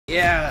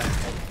Yeah.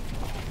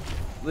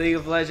 League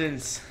of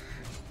Legends.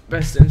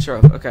 Best intro.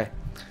 Okay.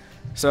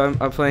 So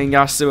I'm playing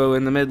Yasuo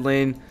in the mid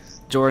lane.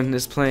 Jordan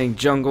is playing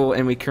jungle,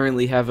 and we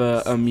currently have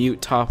a mute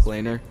top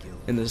laner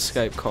in the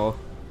Skype call.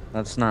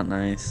 That's not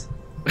nice.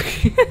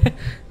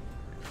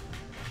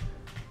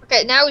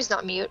 Okay, now he's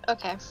not mute.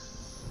 Okay.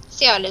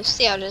 See how it is.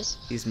 See how it is.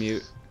 He's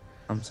mute.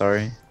 I'm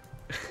sorry.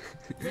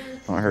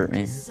 Don't hurt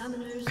me.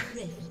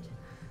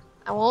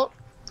 I won't.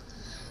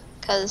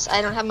 Because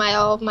I don't have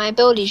all my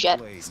abilities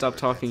yet. Stop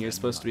talking. You're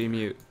supposed to be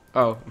mute.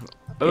 Oh.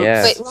 Oops.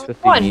 Yeah, Wait, it's supposed to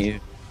one. be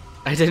mute.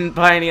 I didn't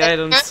buy any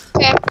items.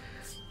 Okay.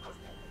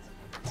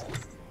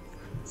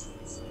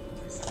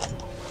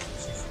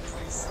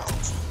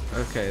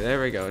 Okay, there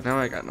we go. Now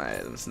I got my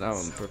items. Now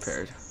I'm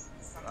prepared.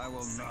 I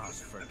will not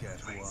forget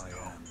who I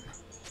am.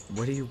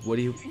 What do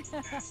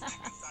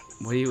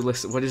you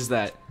listen? What is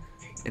that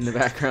in the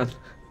background?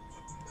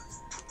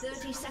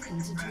 30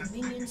 seconds until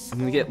minions I'm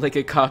gonna get like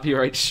a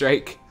copyright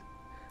strike.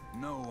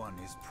 No one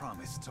is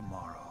promised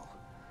tomorrow.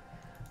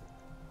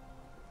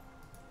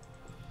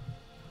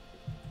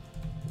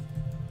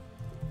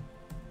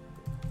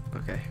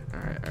 Okay,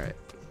 alright.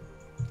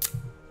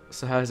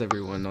 So how's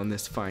everyone on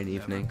this fine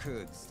evening? Never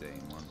could stay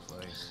in one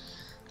place.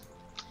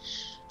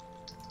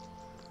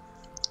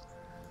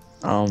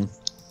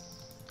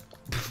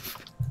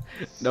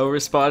 No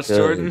response, Good.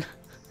 Jordan?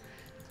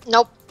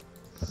 Nope.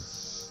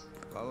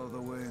 Follow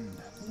the wind.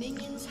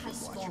 minions have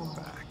Watch your spawned.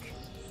 back.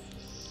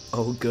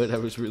 Oh good, I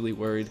was really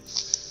worried.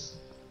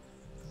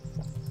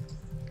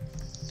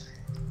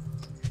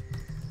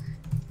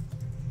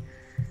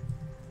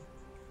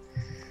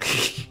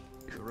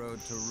 The road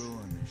to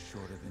ruin is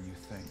shorter than you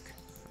think.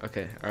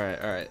 Okay,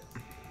 alright.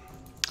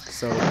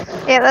 So,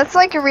 Yeah, that's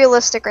like a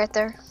realistic right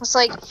there. It's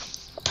like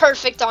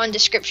perfect on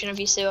description of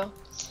Yasuo.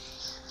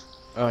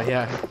 oh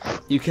yeah,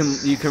 you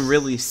can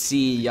really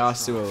see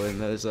Yasuo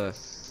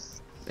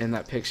in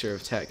that picture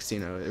of text. You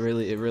know, it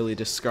really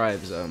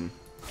describes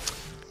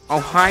Oh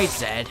hi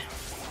Zed.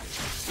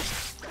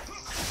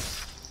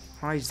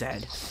 Hi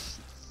Zed.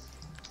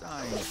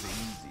 Dying's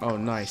easy. Oh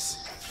nice.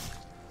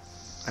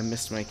 I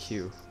missed my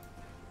cue.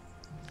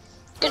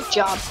 Good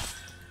job.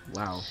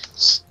 Wow.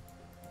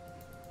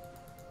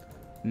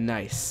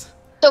 Nice.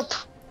 So,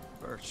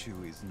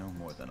 Virtue is no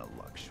more than a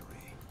luxury.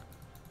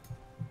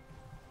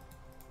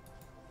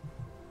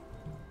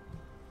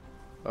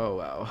 Oh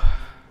wow.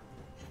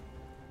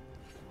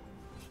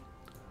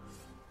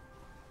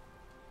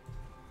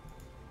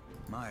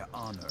 My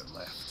honor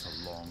left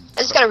a long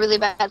I just got a really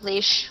bad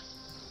leash.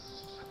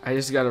 I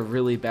just got a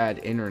really bad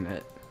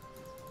internet.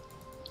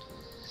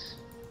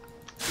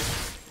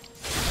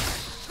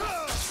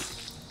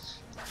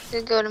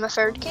 Gonna go to my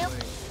third camp.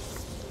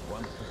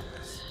 one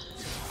purpose.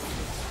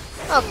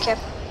 Okay.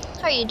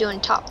 How you doing,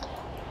 top?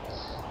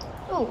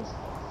 Ooh.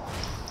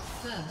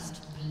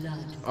 First blood.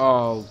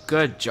 Oh,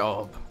 good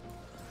job.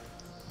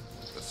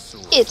 The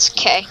sword It's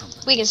okay.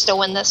 We can still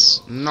win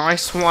this.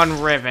 Nice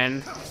one,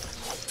 Riven.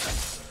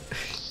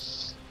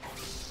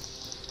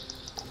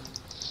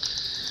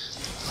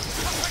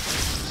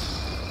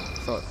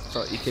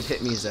 Thought you could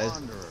hit me, Zed.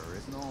 wanderer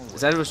isn't always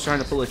Zed was trying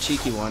to pull a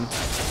cheeky one,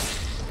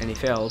 and he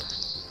failed.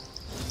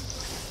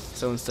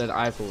 So instead,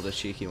 I pulled a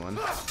cheeky one.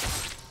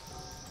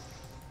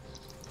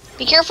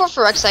 Be careful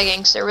for Rek'Sai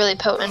ganks. They're really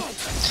potent.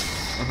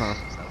 Uh-huh.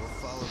 I will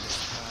follow this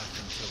path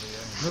until the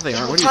end. No, they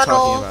aren't. What are you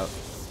talking about?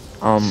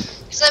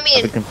 Does that I have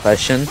a mean?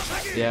 confession.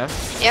 Yeah?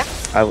 Yeah.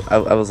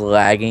 I was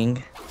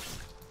lagging.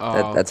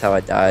 Oh. That's how I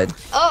died.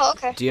 Oh,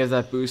 okay. Do you have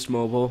that Boost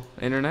Mobile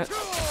internet?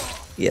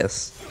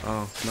 Yes.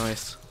 Oh,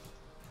 nice.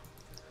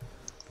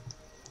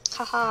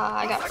 Haha,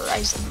 I got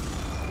Verizon.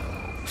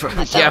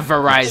 Yeah,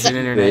 Verizon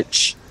internet.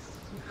 Bitch.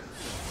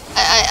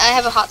 I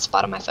have a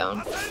hotspot on my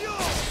phone.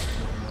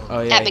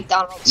 Oh yeah. At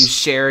McDonald's. You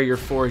share your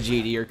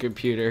 4G to your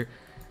computer.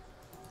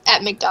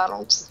 At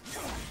McDonald's.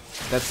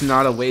 That's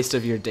not a waste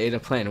of your data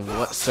plan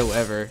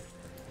whatsoever.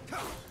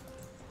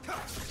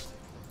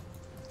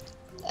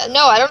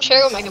 No, I don't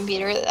share with my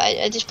computer.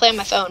 I just play on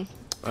my phone.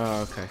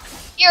 Oh, okay.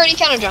 You already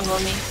counter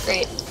jungled me.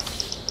 Great.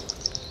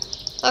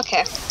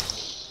 Okay.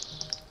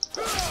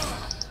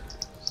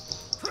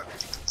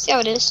 See how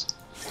it is.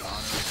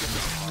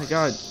 Oh my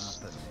god.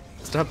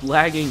 Stop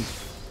lagging.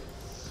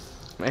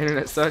 My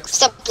internet sucks.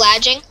 Stop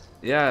bladging.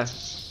 Yeah.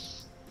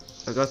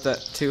 I got that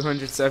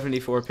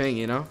 274 ping,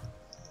 you know?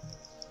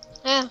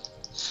 Yeah.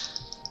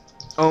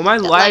 Oh, am I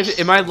That live? life.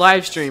 Am I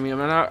live streaming?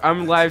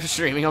 I'm live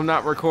streaming. I'm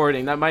not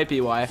recording. That might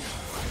be why.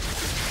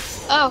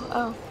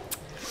 Oh.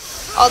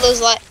 All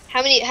those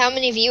how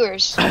many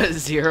viewers?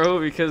 0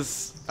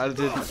 because I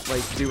didn't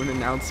like do an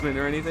announcement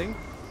or anything,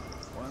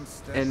 One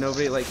step and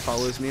nobody like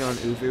follows me on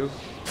Uvu.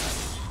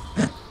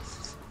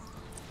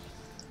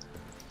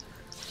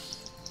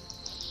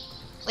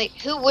 Like,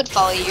 who would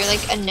follow you? You're like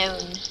unknown.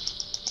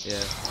 Yeah.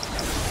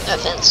 No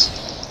offense.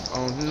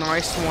 Oh,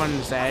 nice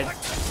one, Zed.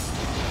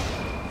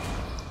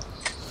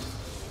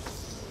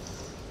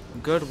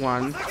 Good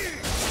one.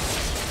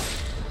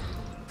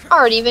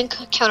 Already been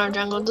counter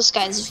jungled. This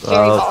guy's very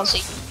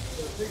ballsy.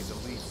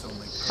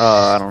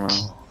 I don't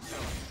know.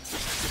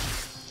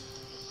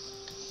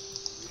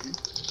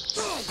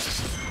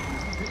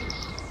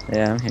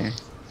 Yeah, I'm here.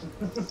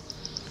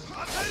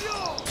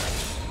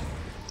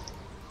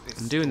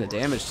 I'm doing the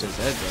damage to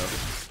Zed though,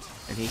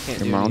 and he can't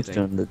Your do mom's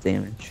anything. doing the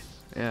damage.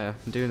 Yeah,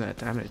 I'm doing that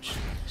damage.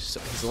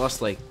 He's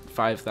lost like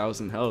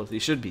 5,000 health. He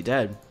should be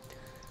dead.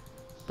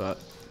 But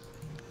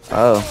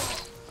Oh,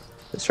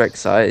 this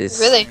Rek'Sai is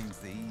Really?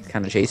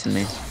 kind of chasing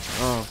me.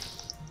 oh,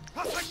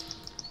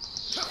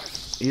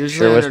 usually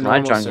Sure wish under my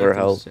normal jungler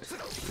helped.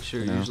 Sure,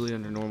 you know. usually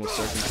under normal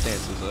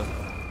circumstances,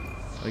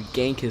 a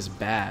gank is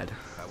bad.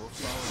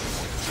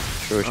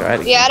 Sure wish I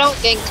had. Yeah, I don't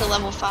gank to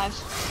level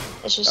 5.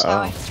 That's just how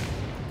I.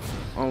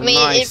 Oh, I mean,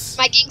 nice.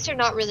 my ganks are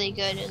not really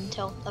good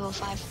until level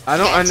 5. I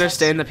don't Yeah, it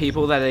understand the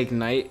people that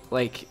ignite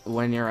like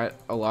when you're at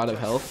a lot of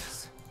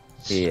health.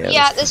 Yeah.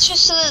 Yeah, that's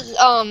just so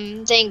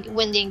that they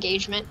win the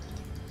engagement.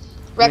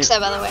 Rek'Sai,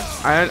 by the way.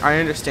 I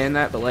understand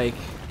that, but like,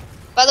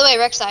 By the way,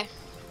 Rek'Sai.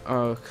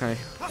 oh, okay.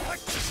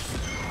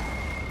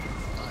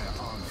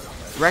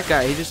 Wreck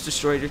guy, he just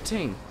destroyed your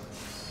ting.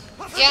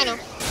 Yeah, I know.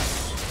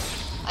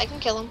 I can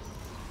kill him.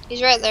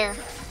 He's right there,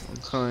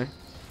 Okay.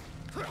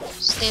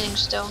 standing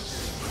still.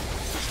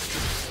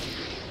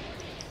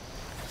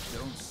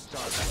 Don't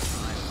start.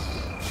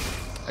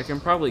 I can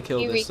probably kill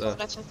He this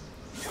recalled, I think.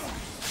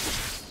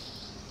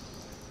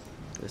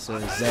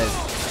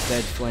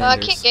 Zed Flanders. I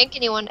can't gank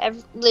anyone.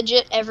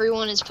 Legit,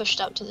 everyone is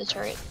pushed up to the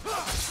turret.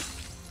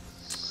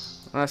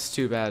 That's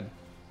too bad.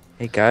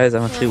 Hey guys,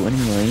 I'm actually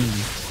winning lane.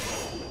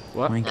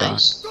 What? Oh my god,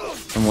 Nice.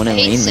 I'm I winning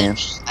hate lane, man.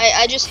 Singed.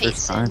 I just hate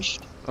First time.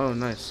 Singed. Oh,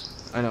 nice.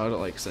 I know I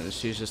don't like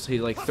Singed. He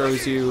like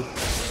throws you,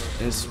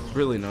 and it's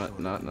really not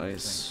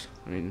nice.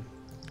 I mean,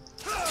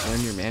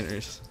 learn your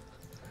manners.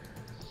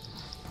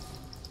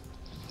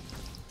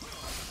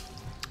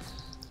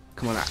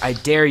 Come on, I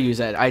dare you,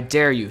 Zed. I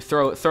dare you.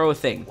 Throw a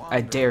thing.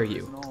 I dare you.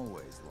 Isn't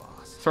always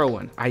lost. Throw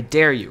one. I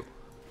dare you.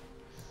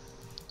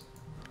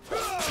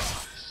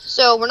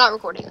 So we're not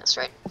recording this,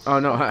 right? Oh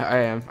no, I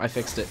am. I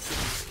fixed it.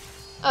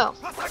 Oh,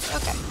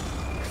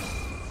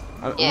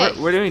 okay. Yeah,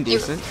 We're doing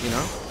decent, you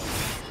know.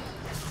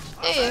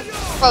 Yeah.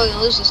 Probably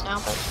gonna lose this now,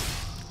 but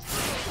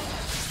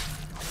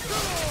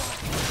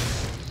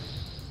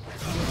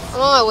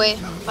I'm on my way.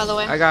 By the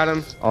way. I got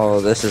him. Oh,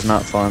 this is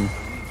not fun.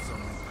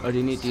 Oh, do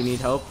you need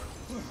help?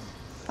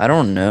 I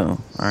don't know.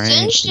 All right.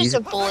 Singed is a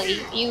bully.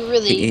 You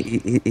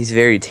really. He's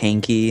very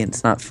tanky, and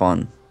it's not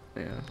fun.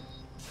 Yeah.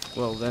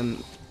 Well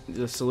then,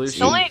 the solution.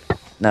 The only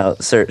No,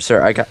 sir,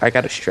 I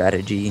got a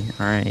strategy.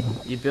 All right.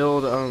 You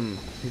build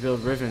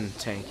Riven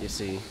tank. You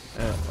see.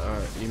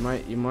 You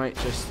might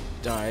just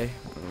die.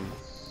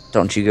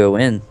 Don't you go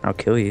in? I'll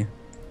kill you.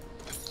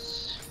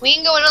 we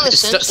can go in on the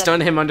Singed. Stun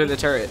him under the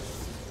turret,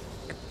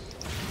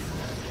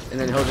 and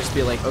then he'll just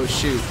be like, "Oh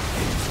shoot,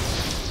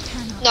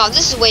 No,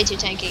 this is way too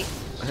tanky.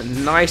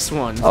 nice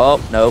one." Oh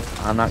nope,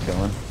 I'm not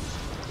going.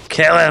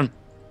 Kill him.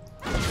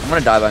 I'm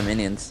gonna die by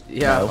minions.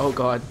 Yeah. No. Oh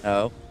god.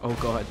 No. Oh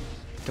god.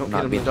 Don't I'm not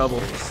get him being the double.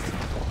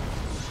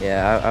 forced.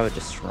 Yeah, I would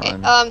just Okay,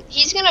 run.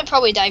 he's gonna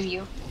probably dive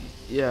you.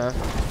 Yeah.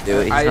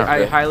 Dude, he's not I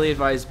real. highly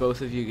advise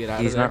both of you get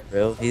out He's of there.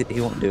 not real. He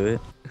won't do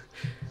it.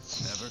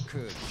 Never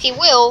could. He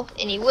will,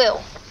 and he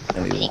will.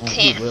 No, he He won't.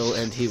 He can. will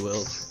and he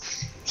will.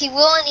 He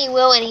will, and he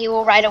will, and he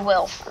will write a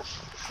will.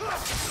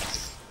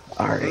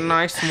 All right.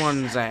 Nice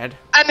one, Zed.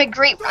 I'm a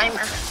great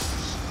rhymer.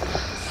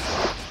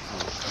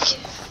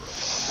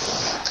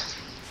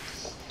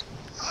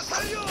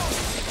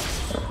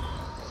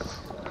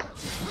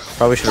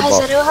 Probably should have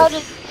Guys,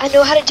 bought. I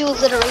know how to do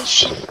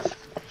alliteration.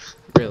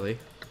 Really?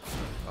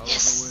 Follow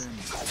Yes. the wind.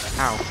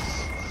 How?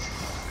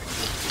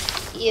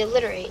 You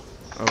alliterate.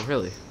 Oh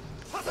really?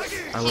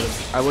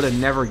 I would have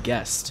never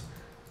guessed.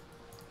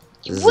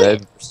 You Zed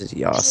wouldn't. versus This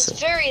Yasuo. is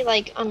very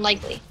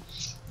unlikely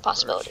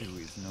possibility. Virtue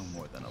is no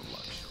more than a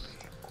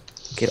luxury.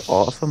 Get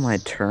off of my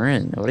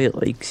turret. Nobody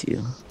likes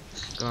you.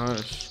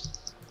 Gosh.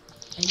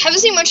 Haven't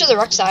seen much of the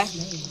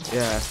Rek'Sai.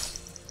 Yeah.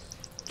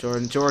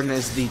 Jordan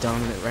is the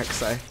dominant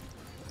Rek'Sai.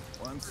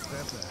 One step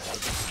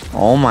ahead.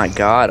 Oh my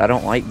god, I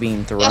don't like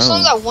being thrown.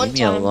 saw that one Leave me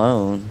time.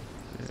 alone.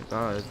 Yeah,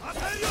 God.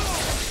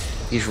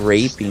 He's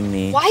raping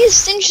me. Why is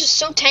Singed just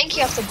so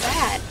tanky off the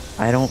bat?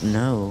 I don't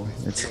know.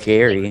 It's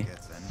scary.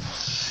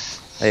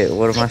 Hey,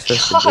 what am I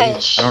supposed to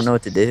Gosh. do? I don't know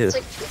what to do. It's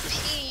like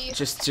pee.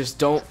 Just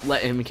don't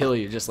let him kill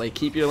you. Just like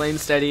keep your lane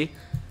steady.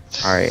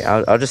 All right,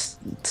 I'll just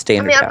stay I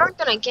under mean, I'm tower. not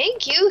gonna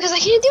gank you because I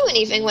can't do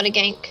anything with a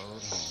gank.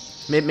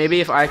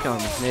 Maybe if I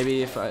come.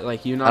 Maybe if I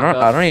like you knock I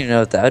up. don't even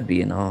know if that would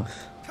be enough.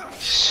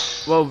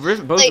 Well,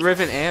 both Like-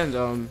 Riven and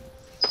All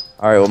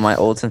right, well my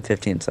ult's in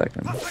 15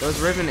 seconds. both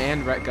Riven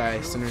and Ret guy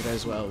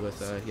synergize well with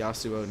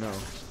Yasuo. No.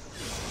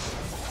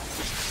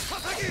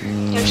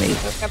 I'm just Maybe.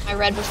 gonna go grab my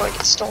red before it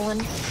gets stolen.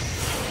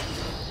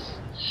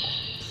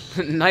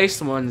 Nice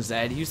one,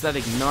 Zed. Use that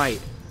ignite.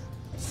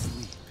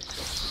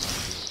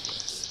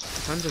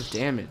 Tons of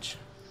damage.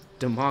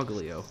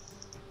 Demoglio.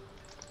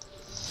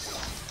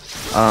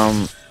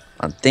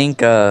 I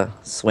think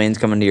Swain's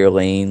coming to your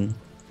lane.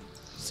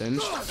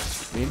 Singed.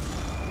 Me. You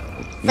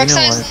know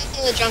Rek'Sai's what?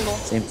 in the jungle.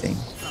 Same thing.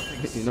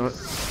 You know what?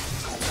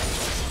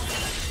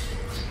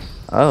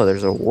 Oh,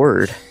 there's a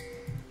word.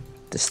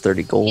 this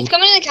 30 He's gold.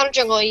 coming in the counter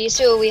jungle.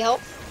 Yasuo, we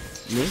help?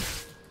 Me?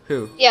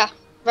 Who? Yeah,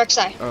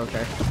 Rek'Sai. Oh,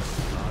 okay.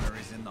 Honor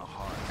is in the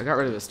heart. I got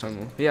rid of his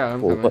tunnel. Yeah,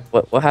 I'm Well,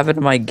 coming. what happened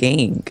to my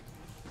gang?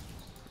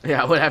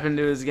 Yeah, what happened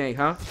to his gang,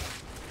 huh?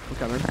 I'm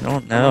coming. I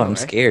don't know. I'm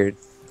scared.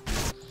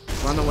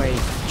 Run away,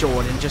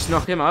 Jordan. Just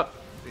knock him up.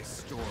 This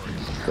story.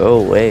 Go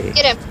away.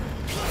 Get him.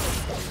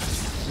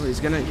 Oh, he's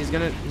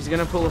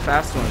gonna pull a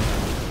fast one.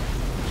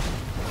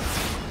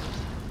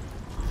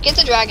 Get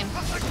the dragon.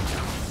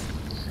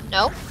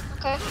 No?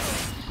 Okay.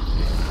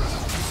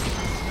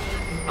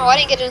 Oh, I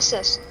didn't get an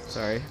assist.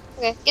 Sorry.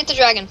 Okay, get the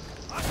dragon.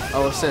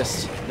 Oh,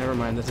 assist. Never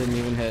mind. That didn't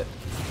even hit.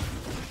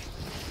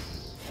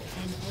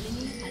 An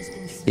enemy has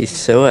been slain. He's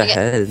so Okay,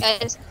 ahead.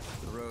 Guys,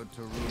 The road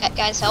to ruin.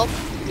 guys, help.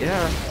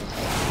 Yeah.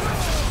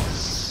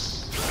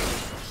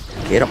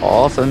 Get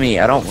off of me.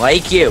 I don't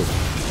like you.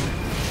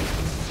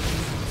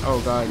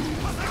 Oh God.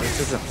 This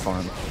isn't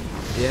fun.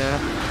 Yeah.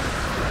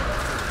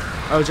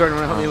 Oh, Jordan,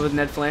 wanna help me with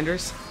Ned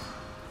Flanders?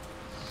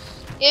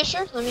 Yeah,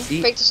 sure. Let me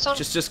See? break this tunnel.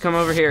 Just come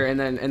over here and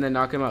then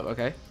knock him up,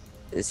 okay?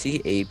 Is he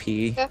AP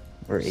Yeah.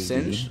 or AD?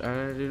 Singe?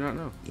 I do not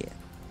know.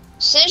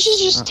 Singe is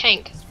just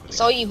tank. That's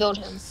all you build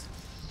him.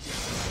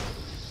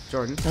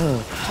 Jordan.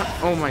 Oh,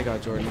 Oh my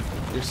God, Jordan,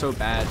 you're so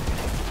bad.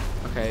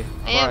 Okay.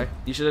 I am. Bye.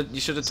 You should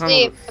have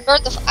See, tunneled.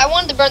 I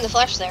wanted to burn the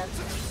flesh there.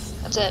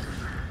 That's it.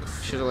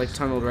 Should have like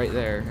tunneled right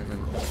there and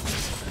then.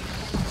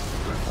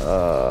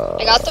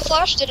 I got the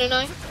flash, didn't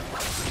I?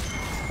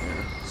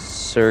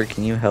 sir,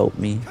 can you help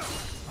me?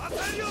 Coming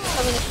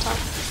at the top.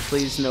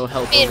 Please no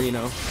help, Man.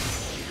 Reno.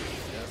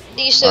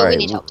 Yasuo, we Alright,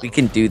 need help. we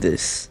can do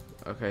this.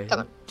 Okay. Come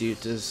on. Dude,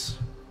 does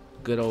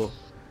good old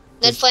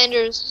Ned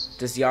Flanders.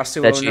 does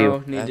Yasuo That's know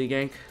you. need to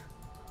gank?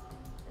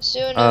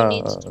 Yasuo no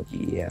needs.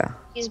 Yeah.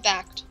 He's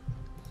backed.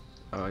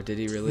 Oh, did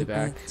he really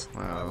back? I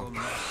Wow. will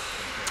not.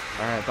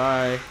 All right,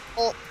 bye.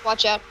 Oh,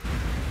 watch out.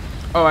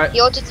 Oh,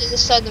 He ulted to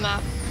this side of the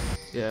map.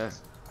 yeah.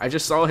 I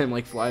just saw him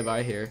like fly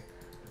by here.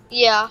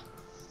 Yeah.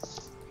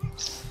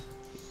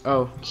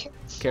 Oh,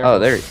 careful. Oh,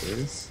 there it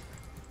is.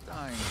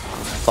 Dying.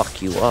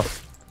 Fuck you up.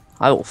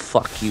 I will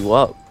fuck you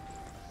up.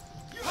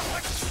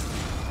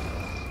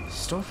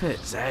 Stop it,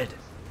 Zed.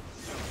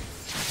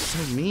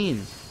 So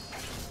mean.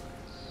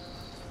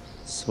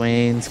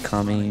 Swain's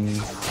coming.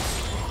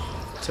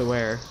 To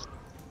where?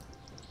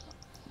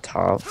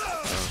 Top.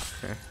 Oh,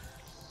 okay.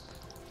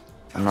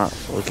 I'm not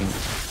looking.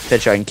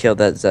 Bitch, I can kill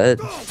that Zed.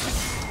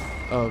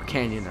 Oh,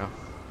 can you now?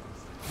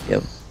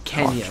 Yep.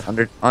 Can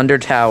you? Under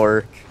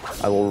tower.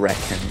 I will wreck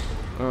him.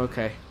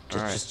 Okay. All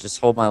right. Just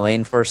hold my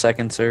lane for a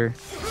second, sir.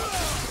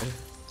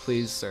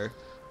 Please, sir.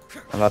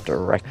 I'm about to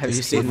wreck Have this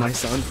you seen kid. my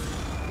son?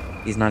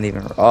 He's not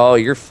even. Oh,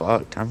 you're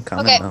fucked. I'm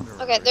coming Okay. now.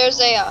 Okay. There's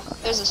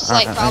a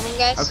slight problem, I'm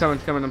guys. coming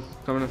up.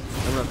 Coming up.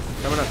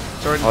 Coming up.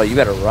 Jordan. Oh, you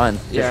better run.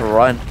 Yeah. Just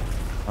run.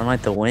 Run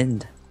like the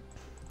wind.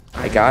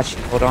 I got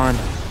you. Hold on.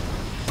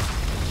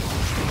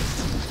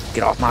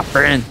 Get off my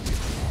friend.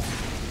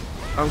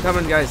 I'm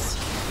coming, guys.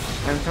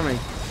 I'm coming.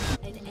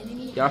 An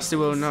enemy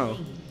Yasuo, no.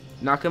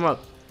 Knock him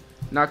up.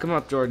 Knock him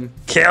up, Jordan.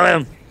 Kill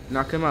him.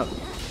 Knock him up.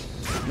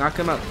 Knock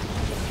him up.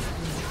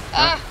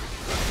 Ah,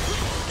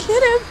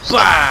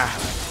 Bah!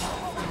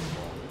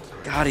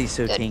 God, he's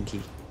so Good.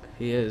 tanky.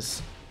 He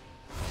is.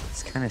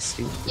 It's kind of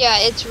stupid. yeah.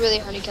 It's really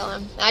hard to kill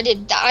him. I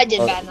did bad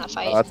in that Oh,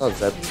 fight. I thought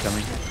Zed was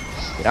coming.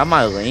 Get out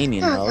my lane,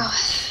 you know.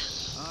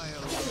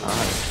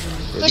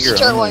 Push the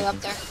turtle up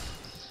there.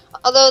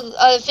 Although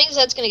I think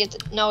Zed's gonna get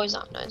the. No, he's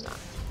not. No, he's not.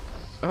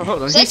 Oh,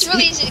 hold on. Zed's He's-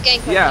 really easy to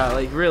gank. Yeah,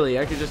 like really.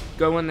 I could just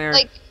go in there.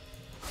 Like,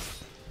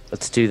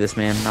 Let's do this,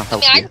 man. I'll I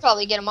help mean, I you. could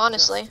probably get him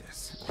honestly.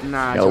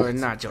 Nah, Nope.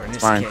 Jordan. Not Jordan.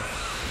 It's mine. okay.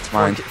 It's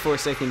mine. For a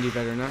second, you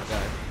better not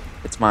die.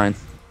 It's mine.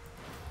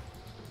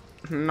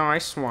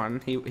 Nice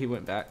one. He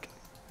went back.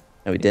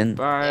 No, we didn't.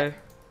 Bye.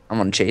 I'm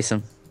gonna chase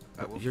him.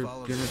 You're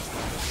gonna.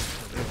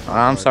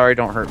 I'm sorry.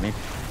 Don't hurt me.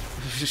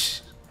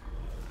 he's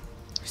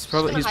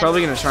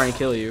probably gonna try and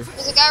kill you.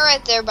 There's a guy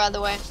right there, by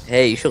the way.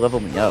 Hey, you should level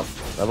me up.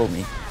 Level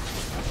me.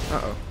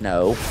 Uh oh.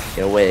 No.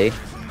 Get away.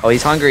 Oh,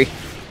 he's hungry.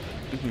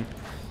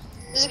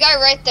 There's a guy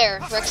right there,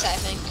 Rex, I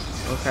think.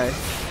 Okay.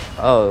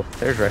 Oh,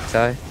 there's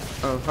Rek'Sai.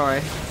 Oh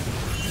hi.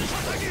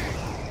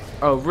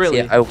 Oh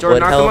really? See, I would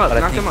Jordan, knock help, him up. but I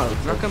Knock think him up.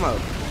 he's Knock him up.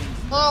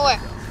 Oh,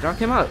 where? Knock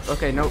him up.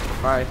 Okay. No.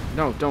 Bye.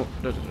 No. Don't.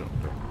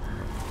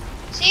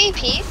 Is he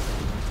AP?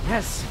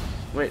 Yes.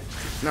 Wait.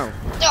 No.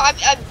 No, I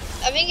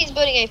think he's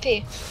building AP.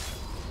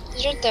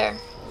 He's right there.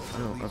 I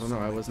don't know.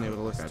 I wasn't able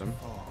to look at him.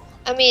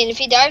 I mean, if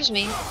he dives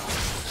me. An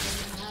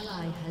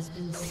ally has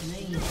been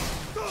slain.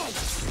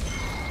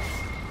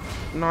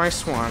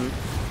 Nice one.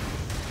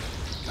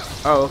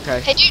 Oh, okay.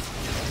 Hey, dude.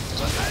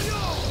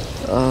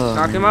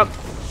 Knock him up.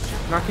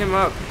 Knock him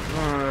up.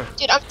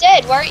 Dude, I'm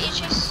dead. Why aren't you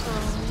just...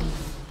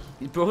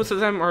 Both of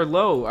them are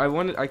low.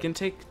 I can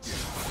take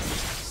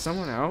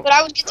someone out. But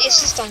I would get the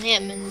assist on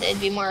him, and it'd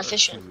be more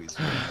efficient.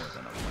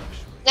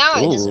 Now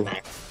it doesn't Ooh.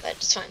 matter, but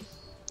it's fine.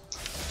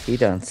 He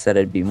done said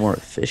it'd be more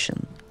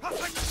efficient.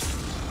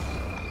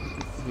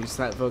 Use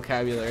that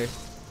vocabulary.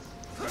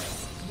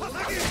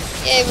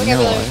 Yeah, You know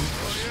vocabulary.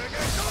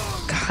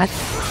 what? God.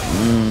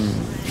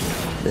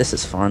 This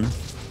is fun.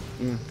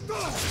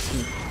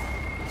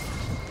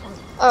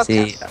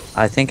 Okay. See,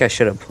 I think I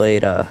should have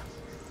played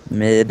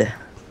mid.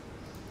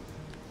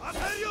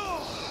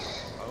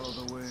 Follow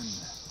the wind.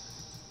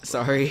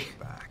 Sorry.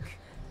 Back.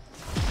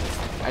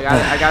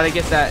 I gotta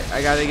get that.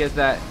 I gotta get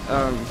that.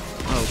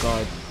 Oh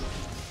god.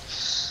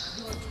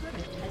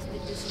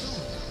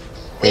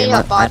 We need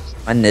help, bot.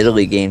 My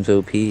Nidalee game's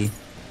OP. We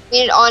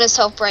need honest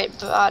help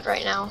bot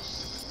right now.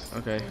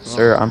 Okay. Well,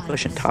 Sir, I'm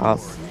pushing top.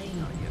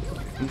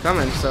 I'm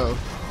coming. So.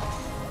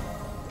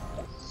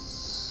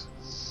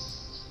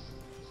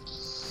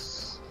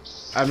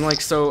 I'm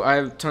like I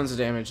have tons of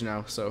damage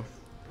now. So.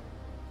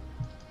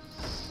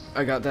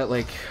 I got that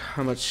like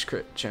how much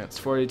crit chance?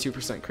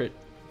 42% crit.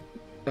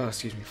 Oh,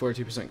 excuse me.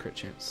 42% crit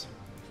chance.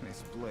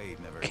 This blade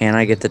never. Can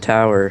I get the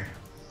tower?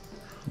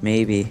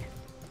 Maybe.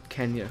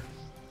 Can ya?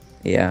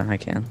 Yeah, I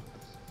can.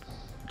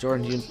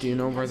 Jordan, do you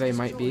know where they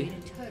might be?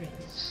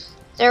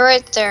 They're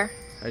right there.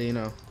 How do you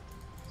know?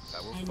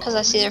 Because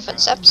I see their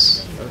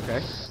footsteps.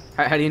 Okay.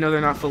 How do you know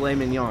they're not filet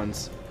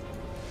mignons?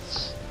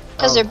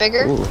 Because they're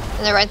bigger. Ooh.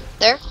 And they're right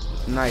there.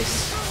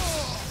 Nice.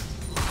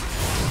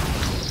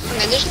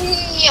 Okay, there's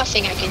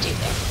nothing I can do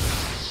there.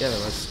 Yeah,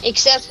 there was.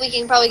 Except we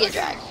can probably get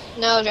Drag.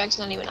 No, Drag's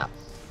not even up.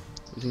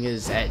 We can get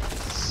Zed.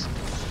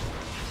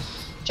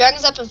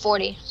 Dragon's up in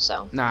 40,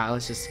 so. Nah,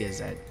 let's just get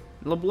Zed.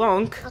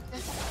 LeBlanc. Okay.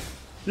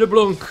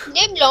 LeBlanc.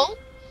 Niblon.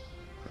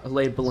 A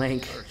laid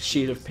blank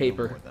sheet of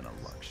paper. More than a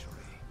luxury.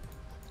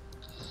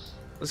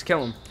 Let's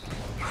kill him.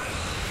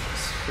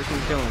 Let's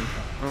freaking kill him.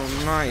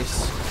 Oh,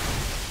 nice.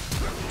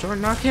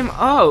 Jordan, knock him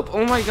up.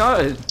 Oh my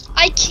god.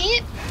 I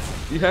can't.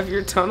 You have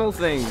your tunnel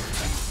thing.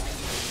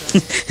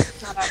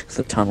 Not up. It's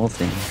a tunnel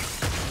thing.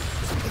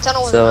 The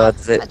tunnel was So, up.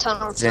 does it- A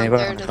tunnel Does from anybody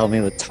there want to to help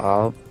there. me with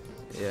top?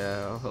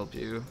 Yeah, I'll help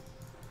you.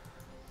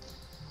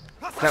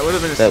 That would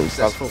have been a That was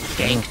successful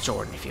gank,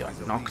 Jordan, if you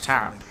had knocked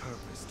out.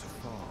 Purpose to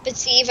fall. But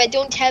see, if I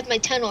don't have my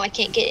tunnel, I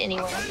can't get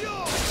anywhere.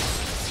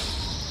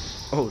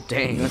 Oh,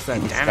 dang, that's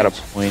that He's got a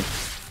damage. point.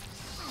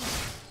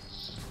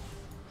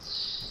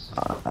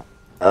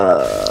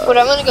 But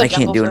I'm gonna go I can't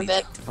jungle do for a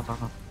bit.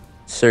 anything.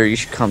 Sir, you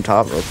should come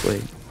top real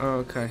quick. Oh,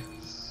 okay.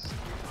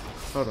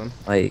 Hold on,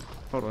 Like,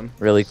 hold on.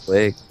 really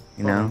quick,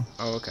 you Hold know? on.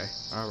 Oh, okay.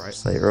 Alright.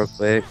 Just like real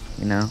quick,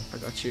 you know? I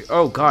got you.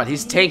 Oh god,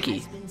 he's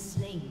tanky.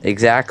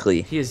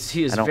 Exactly. He is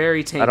I don't-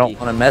 very tanky. I don't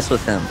want to mess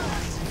with him.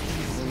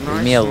 Nice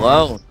Leave me one.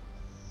 alone.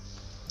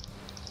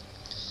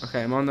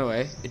 Okay, I'm on the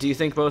way. Do you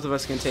think both of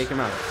us can take him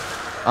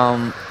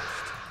out?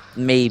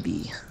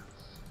 Maybe.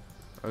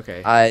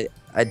 Okay.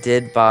 I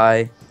did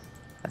buy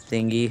a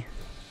thingy,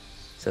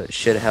 so it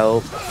should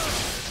help.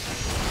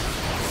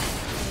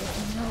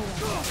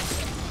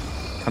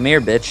 Come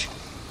here, bitch.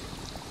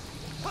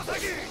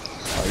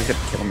 Oh, you're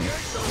gonna kill me.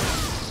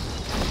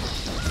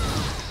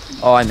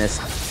 Oh, I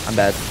missed. I'm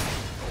bad.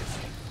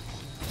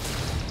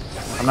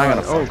 I'm not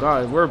gonna. Oh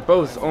god, we're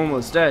both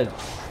almost dead.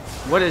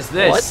 What is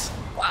this?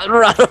 What?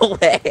 Run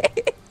away.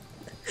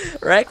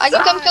 Rex. I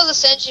can come kill the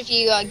Cinch if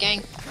you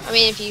gank. I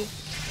mean, if you.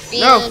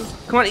 No!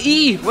 Come on,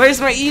 E! Why is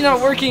my E not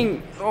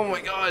working? Oh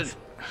my god.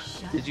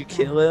 Did you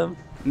kill him?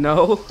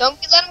 No. Don't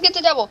let him get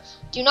the double.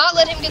 Do not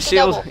let him get the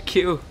Shield. double.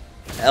 Q.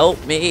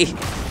 Help me.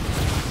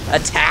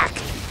 Attack.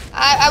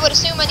 I would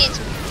assume I need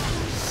to.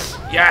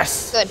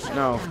 Yes! Good.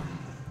 No.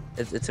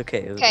 It's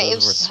okay. Okay,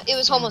 worth it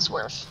was almost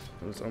worth.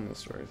 It was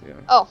almost worth, yeah.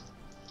 Oh,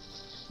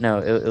 No,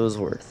 it was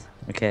worth.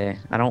 Okay,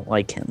 I don't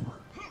like him.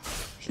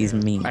 He's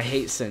mean. I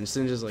hate Singe.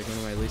 Singe is like one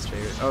of my least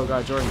favorite. Oh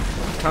god, Jordan.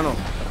 Tunnel.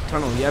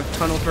 Tunnel. You have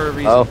tunnel for a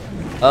reason.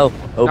 Oh,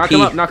 OP. Knock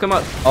him up, knock him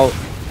up.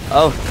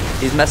 Oh,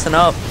 he's messing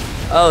up.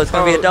 Oh, it's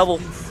gonna be a double.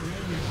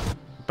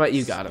 But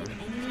you got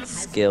him.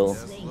 Skill.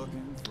 Looking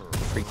for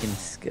Freaking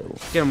skill.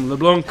 Get him,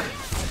 LeBlanc.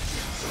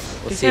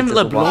 We'll Is see if him this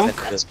LeBlanc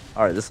LeBlanc? is good.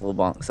 Alright, this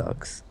LeBlanc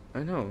sucks. I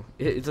know.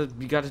 You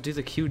gotta do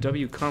the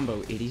QW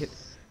combo, idiot.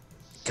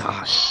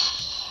 God.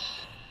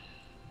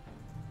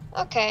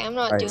 okay. I'm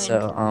not Alright, doing.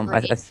 so I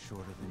great.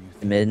 shorter than you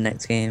think. mid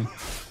next game.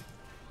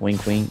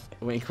 Wink, wink.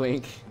 Wink,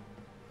 wink.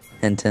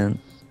 Hint, hint.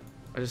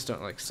 I just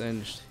don't like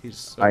Singed. He's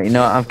so Alright, you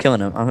know what? I'm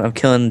killing him. I'm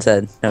killing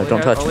Zed. No, all he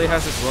don't has, touch all he him.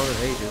 has is Road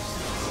of Ages.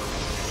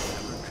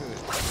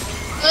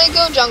 I'm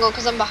gonna go jungle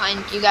because I'm behind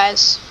you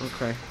guys.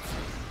 Okay.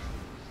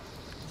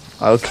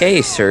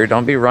 Okay, sir.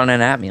 Don't be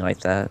running at me like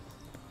that.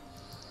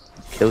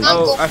 Kill you.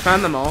 Uncle. Oh, I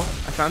found them all.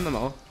 I found them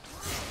all.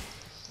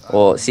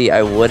 Well, see,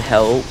 I would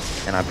help,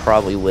 and I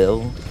probably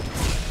will.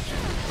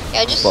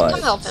 Yeah, just But-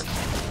 come help him.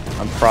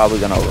 I'm probably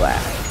gonna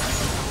laugh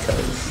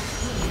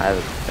because I have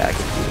a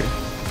backup here.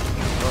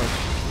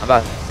 I'm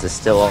about to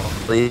still all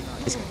please.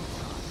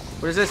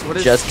 What is this? What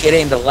is Just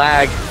kidding. The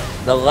lag.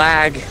 The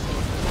lag.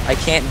 I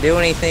can't do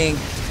anything.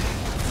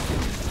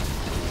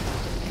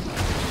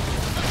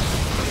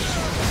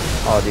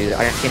 Oh, dude,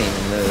 I can't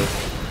even move.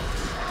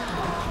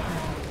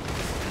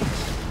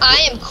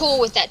 I am cool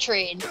with that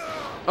trade.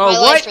 Oh, My life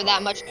what? for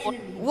that much more.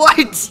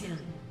 What?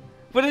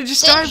 Where did you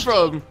start Singed.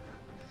 from?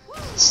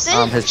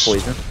 Cinch. His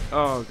poison.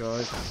 Oh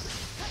god.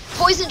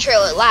 Poison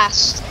trail at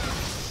last.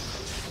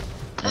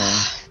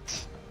 Yeah,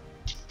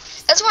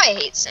 That's why I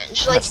hate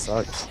Singe. that Like,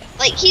 sucks.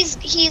 like he's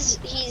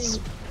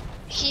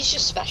he's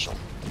just special.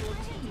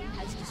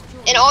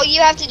 And all you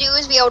have to do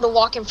is be able to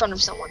walk in front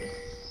of someone.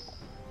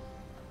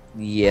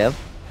 Yep.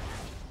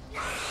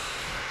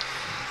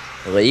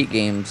 Late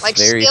game's Like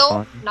very skill,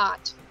 fun.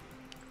 not.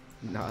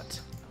 Not.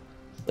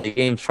 Late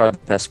game's probably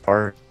the best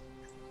part.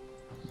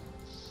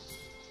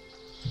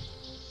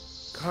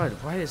 God,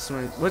 why is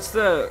my... What's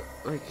the...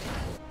 Like...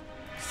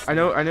 I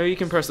know you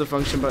can press the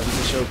function button to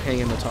show ping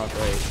in the top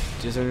right.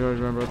 Does anyone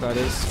remember what that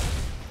is?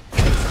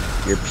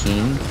 Your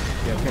ping?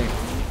 Yeah, ping.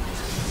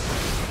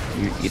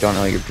 You don't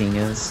know what your ping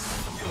is?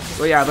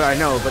 Well, yeah, but I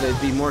know, but it'd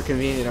be more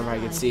convenient if I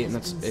could see it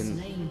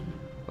in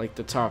like,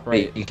 the top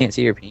right. Wait, you can't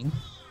see your ping?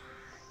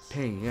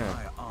 Ping, yeah.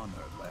 My honor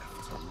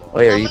left alone.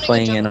 Wait, are I'm you gonna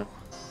playing get in a...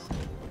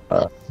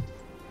 Are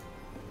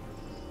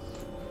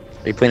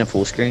you playing a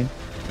full screen?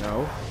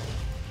 No.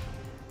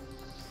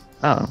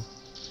 Oh.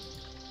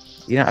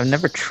 You know, I've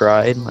never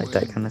tried like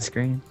that kind of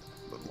screen.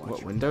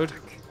 What, windowed?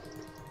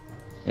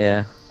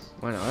 Yeah.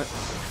 Why not?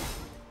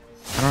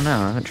 I don't know,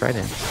 I haven't tried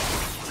it.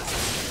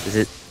 Is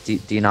it...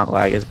 Do you not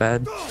lag as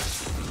bad?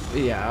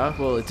 Yeah,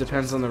 well, it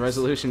depends on the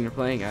resolution you're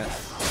playing at.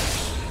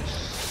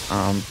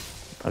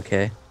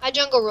 Okay. I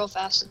jungle real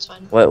fast, it's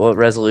fine. What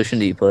resolution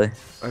do you play?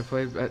 I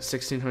played at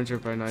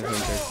 1600 by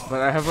 900, but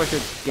I have like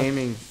a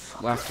gaming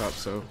laptop,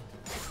 so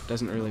it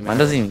doesn't really matter. Mine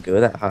doesn't even go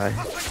that high.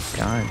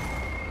 God.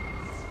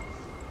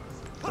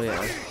 But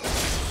yeah.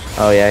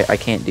 Oh yeah, I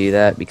can't do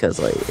that because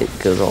like it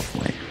goes off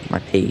my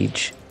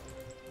page.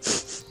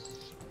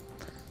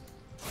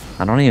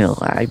 I don't even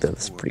lag though.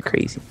 That's pretty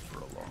crazy.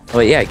 Oh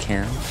wait, yeah, I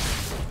can.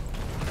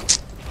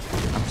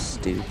 I'm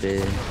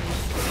stupid.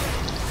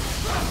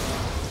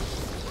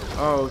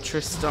 Oh,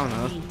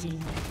 Tristana.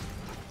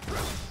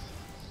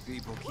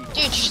 People keep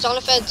Dude,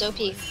 Tristana Fed's OP.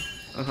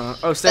 Uh-huh.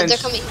 Oh, But they're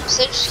Singe. coming.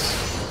 Singe,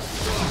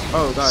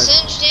 Oh, God.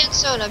 Singed and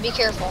Sona, be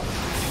careful.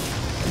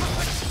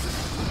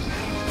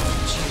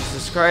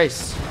 Jesus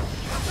Christ.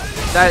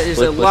 That is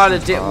Split a lot of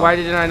pushing top. Why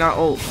didn't I not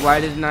ult?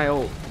 Why didn't I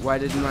ult? Why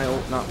did my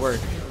ult not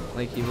work?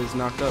 Like, he was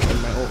knocked up and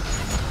my ult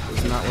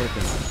was not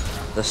working.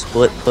 The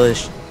split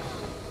push.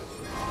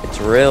 It's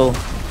real.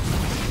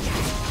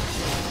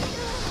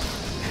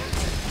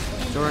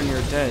 Jordan,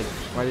 you're dead.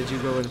 Why did you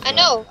go in? for I that?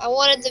 know, I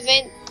wanted the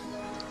Vayne.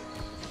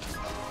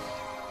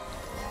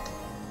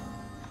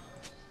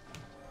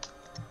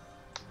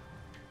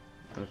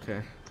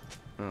 Okay.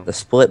 Oh. The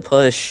split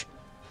push.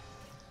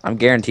 I'm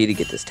guaranteed to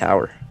get this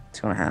tower. It's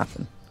gonna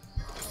happen.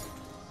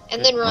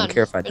 And then I don't run.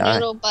 care if I in your die.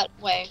 little butt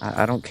way.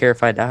 I don't care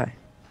if I die.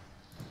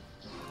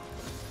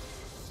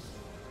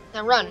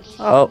 Now run.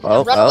 Oh,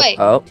 oh, run oh, away.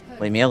 oh.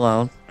 Leave me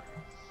alone.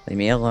 Leave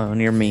me alone.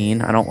 You're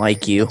mean. I don't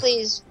like you.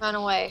 Please run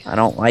away. I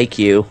don't like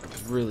you.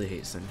 I really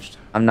hate Singed.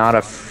 I'm not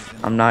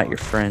your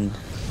friend.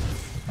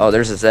 Oh,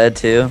 there's a Zed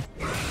too.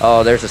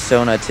 Oh, there's a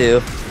Sona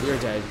too. You're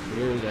dead.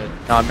 You're dead.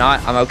 No, I'm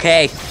not. I'm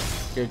okay.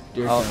 You're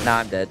Oh, dead. nah,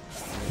 I'm dead.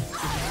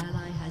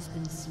 Ally has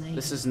been slain.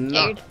 This is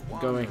not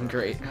going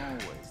great.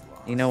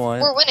 You know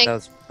what? We're winning.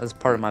 That was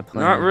part of my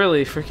plan. Not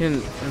really.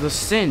 Freaking the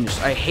Singed.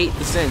 I hate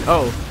the Singed.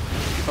 Oh.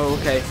 Oh,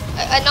 okay.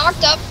 I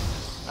knocked up.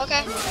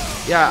 Okay.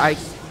 Yeah,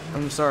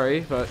 I'm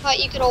sorry, but Thought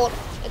you could hold.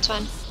 It's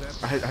fine.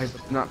 I'm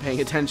not paying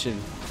attention.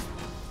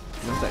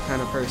 I'm not that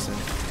kind of person.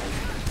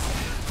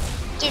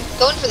 Dude,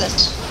 go in for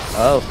this.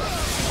 Oh,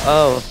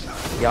 oh,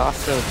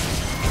 Yasuo.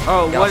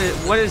 Oh, Yeah.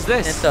 what is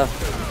this? It's a.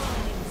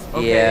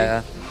 Okay.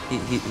 Yeah,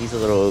 he's a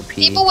little OP.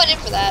 People went in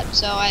for that,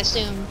 so I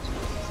assumed.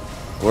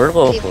 Where'd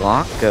little people-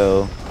 Blanc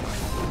go?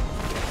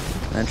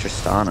 And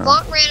Tristana.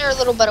 Blanc ran her a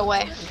little bit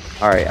away.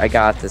 Alright, I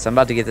got this. I'm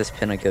about to get this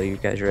pinnacle. You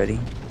guys ready?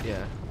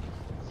 Yeah.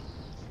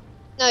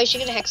 No, you should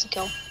get a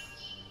Hexakill.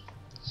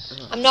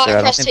 I'm not Sir, I don't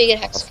impressed till think- you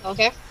get a Hexakill,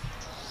 okay?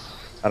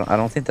 I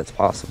don't think that's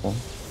possible.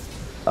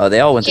 Oh, they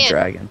all went to Can't.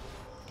 dragon.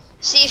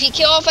 See, if you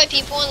kill all 5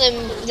 people and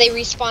then they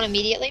respawn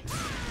immediately.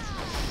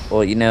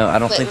 Well, you know, I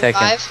don't Wait, think that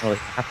revive? can really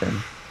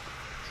happen.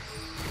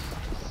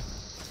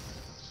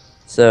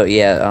 So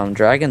yeah,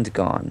 dragon's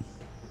gone.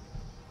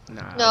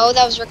 Nah. No,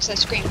 that was Rick's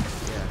ice cream.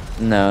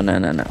 No.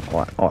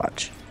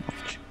 Watch.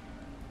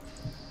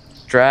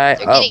 Drag.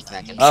 They're Oh. getting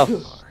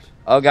dragon.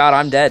 Oh God,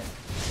 I'm dead.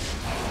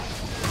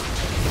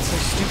 It's so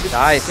stupid.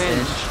 Die,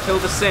 Singe. Singe. Kill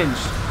the Singe.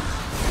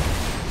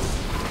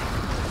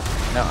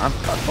 No, I'm.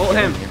 Ult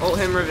him. Here. Ult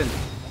him, Riven.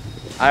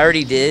 I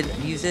already did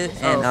use it,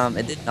 and Oh.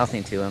 it did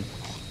nothing to him.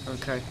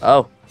 Okay.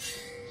 Oh.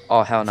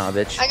 Oh hell no,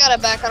 bitch. I got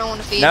it back, I don't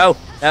want to feed. No.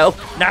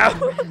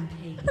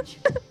 Rampage.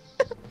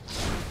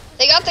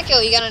 They got the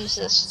kill, you got an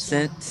assist.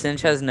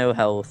 Sinch has no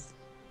health.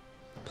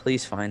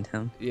 Please find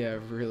him. Yeah,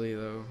 really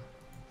though.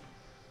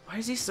 Why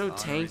is he so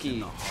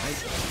tanky?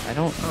 I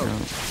don't Oh. know.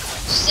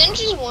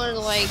 Singe is one of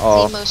the, like,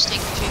 Oh. the most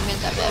tanky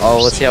treatments I've ever Oh,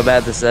 let's see seen. how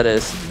bad this Zed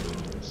is.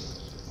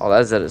 Oh,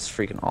 that Zed is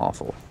freaking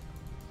awful.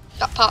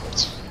 Got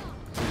popped.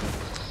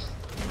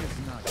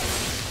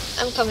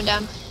 I'm coming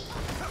down.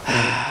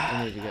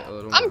 I need to get a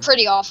little. I'm more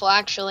pretty awful,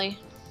 actually.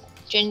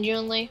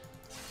 Genuinely.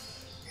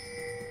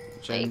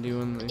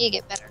 genuinely. You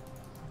get better.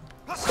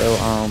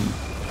 So,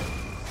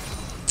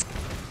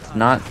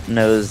 not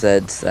no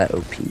Zed's that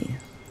OP.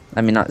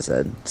 I mean, not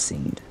Zed,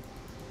 Seed.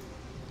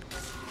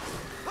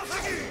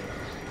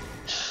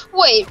 What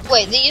Wait,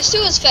 the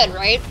Yasuo is fed,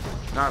 right?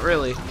 Not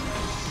really.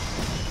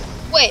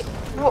 Wait,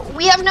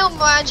 we have no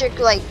magic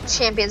like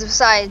champions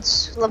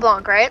besides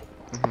LeBlanc, right?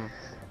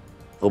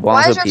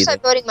 Why LeBlanc's is our OP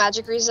side voting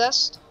magic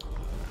resist?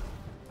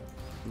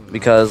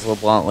 because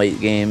LeBlanc late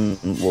game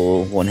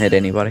will one hit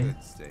anybody Good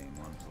stay in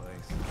one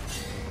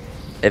place.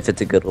 if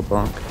it's a good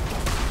LeBlanc.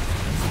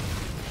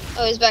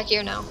 Oh, he's back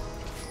here now.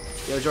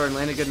 Yo, Jordan,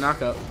 land a good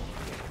knockup.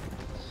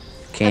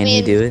 Can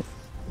mean- he do it?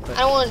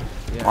 I don't want.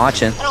 Yeah.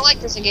 Watching. I don't like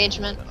this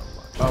engagement.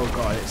 Oh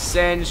god, it's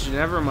singed.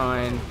 Never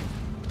mind.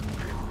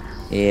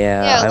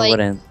 Yeah, Yeah, I like-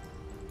 wouldn't.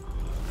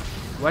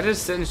 Why does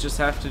Singe just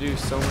have to do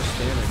so much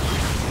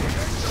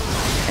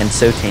damage? And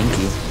so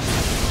tanky.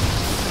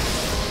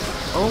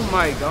 Oh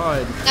my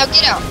god. Now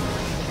get out.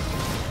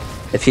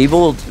 If he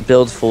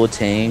builds full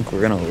tank,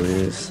 we're gonna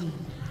lose.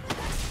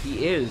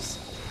 He is.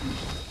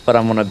 But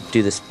I'm gonna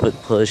do this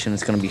push, and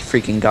it's gonna be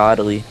freaking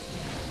godly.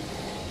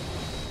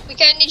 We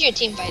kind of need you a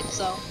team fight,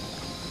 so.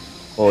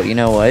 Well, you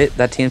know what?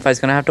 That team fight's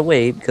gonna have to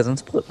wait because I'm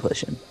split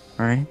pushing.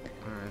 All right.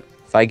 Alright.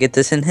 If I get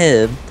this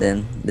inhib,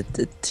 then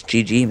it's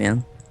GG,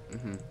 man.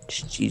 Mhm.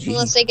 It's GG.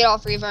 Unless they get all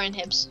three of our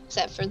inhibs,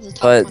 except for the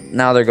top But one.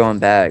 now they're going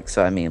back,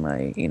 so I mean,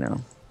 like, you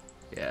know.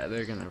 Yeah,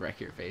 they're gonna wreck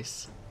your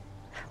face.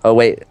 Oh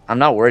wait, I'm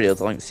not worried as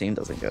long as Steam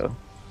doesn't go.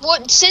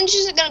 What? Singe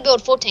isn't gonna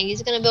build full tank.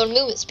 He's gonna build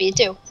movement speed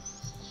too.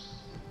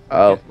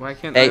 Oh, Why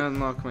can't Hey. I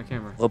unlock my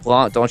camera?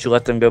 LeBlanc, don't you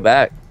let them go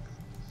back.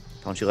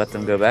 Don't you let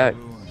them go back.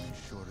 Ruin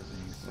is shorter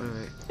than you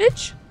think. Wait.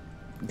 Bitch.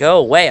 Go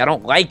away, I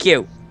don't like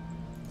you.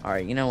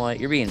 Alright, you know what?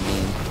 You're being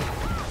mean.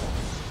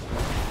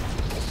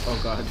 Oh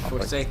god, He's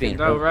Forsaken. being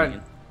No, OP.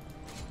 run.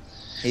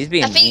 He's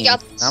being I think you mean. got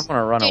this. I'm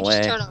gonna run Dude, away.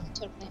 just turn on.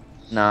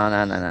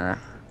 No.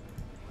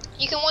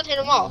 You can one hit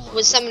them all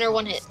with summoner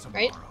one hit,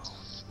 right?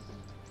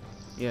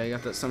 Yeah, you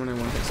got that summoner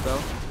one hit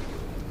spell.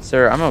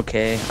 Sir, I'm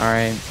okay.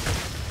 Alright.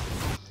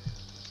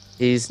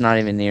 He's not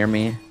even near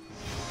me.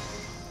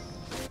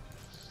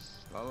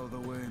 Follow the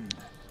wind.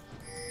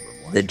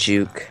 The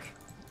juke.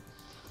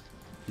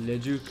 Le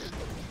juke.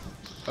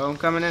 Oh, I'm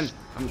coming in.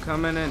 I'm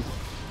coming in.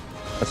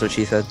 That's what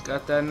she said.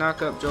 Got that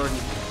knock up, Jordan.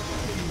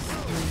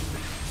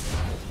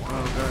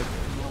 Oh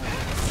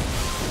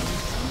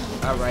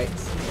god. Alright.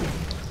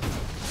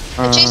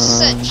 The chase is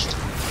cinched.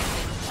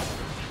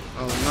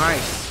 Oh,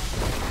 nice.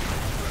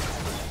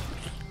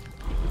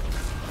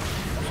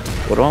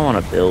 What do I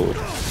want to build?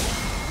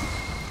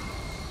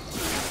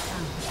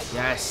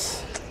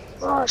 Yes.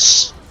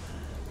 Gosh.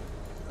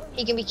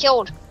 He can be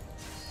killed.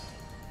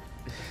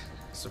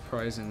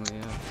 Surprisingly,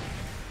 yeah.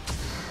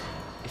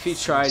 If he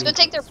tried, Let's go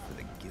take their. For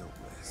the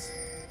guiltless.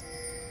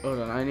 hold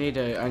on. I need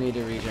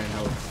to regen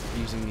health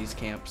using these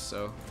camps.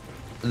 So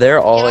They're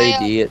all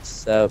Can I, AD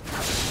except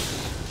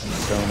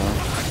Soma.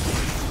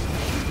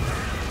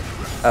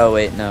 Oh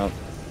wait, no.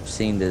 I've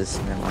seen this.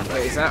 Never mind.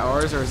 wait, is that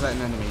ours or is that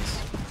an enemy's?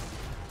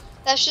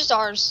 That's just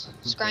ours.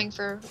 Scrying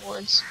for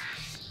wards.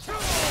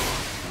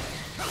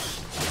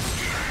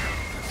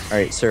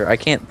 Alright, sir, I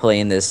can't play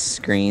in this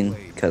screen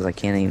because I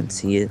can't even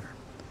see it.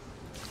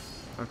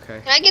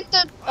 Okay. Can I get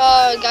the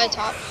guy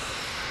top?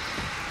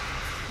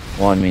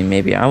 Well, I mean,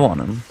 maybe I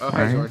want him. Oh, hi,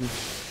 alright? Jordan.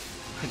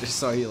 I just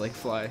saw you like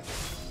fly.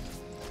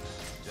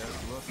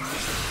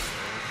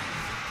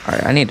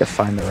 Alright, I need to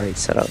find the right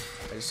setup.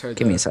 I just heard.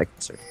 Give me the- a second,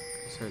 sir.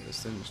 I just heard the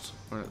singed.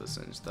 One of the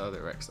singed. The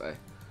other Rek'Sai.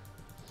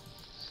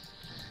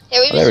 Yeah,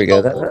 we Oh, there we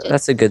go. both ulted.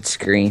 That's a good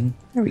screen.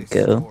 There we This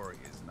go. story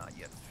is not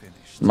yet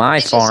finished. My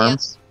It's just farm.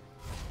 yes.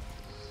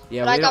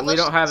 Yeah, But I we got don't. We most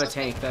don't of have a the-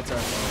 tank. That's our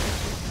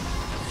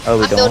fault. Oh,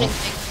 we I'm building don't.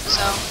 things,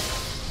 so.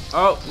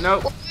 Oh no.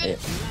 Yeah.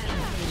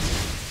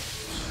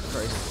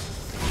 Christ.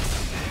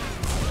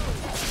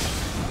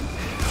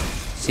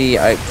 See,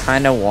 I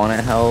kind of want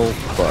to help,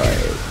 but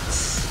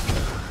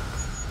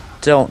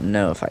don't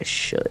know if I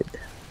should.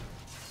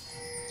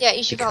 Yeah,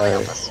 you should probably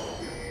help Because-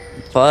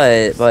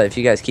 us. But if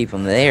you guys keep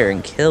them there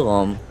and kill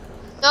them,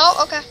 No,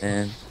 okay.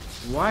 then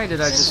Why did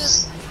I This is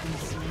just?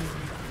 just.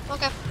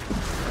 Okay.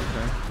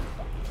 Okay.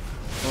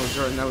 Oh,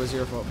 Jordan, that was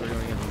your fault for going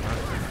in.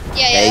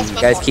 Yeah, hey, that's you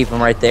my guys fault. keep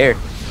them right there.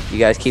 You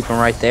guys keep them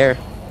right there.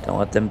 Don't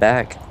let them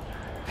back.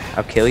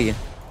 I'll kill you.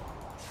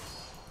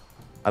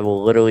 I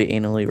will literally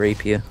anally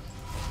rape you.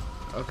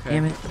 Okay.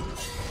 Damn it.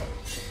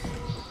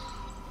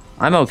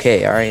 I'm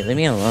okay, alright? Leave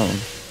me alone.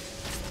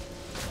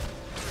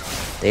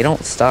 They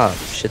don't stop.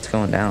 Shit's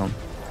going down.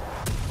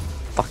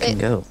 Fucking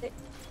go.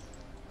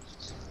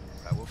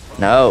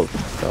 No.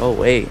 Go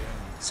away.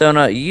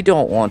 Sona, you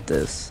don't want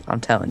this.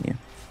 I'm telling you.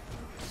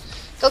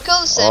 Go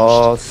kill the Singed.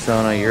 Oh,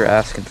 Sona, you're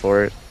asking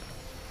for it.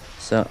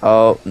 So,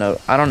 oh, no.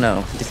 I don't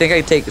know. Do you think I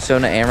can take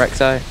Sona and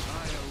Rek'Sai?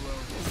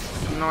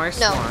 Nice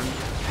No. one.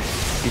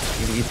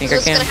 You think I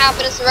What's can? gonna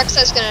happen is the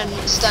Rek'Sai's gonna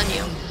stun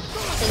you.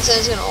 And so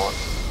he's gonna ult.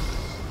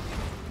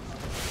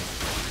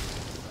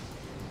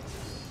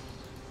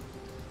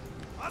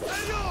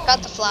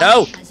 Got the flash.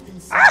 No! Has been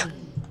slain.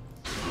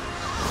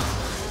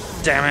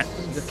 Damn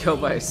it. The kill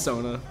by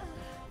Sona.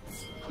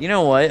 You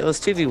know what? It was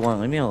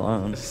 2v1. Leave me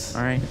alone.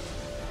 Alright.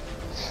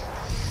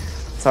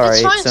 It's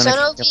alright. fine, Sona can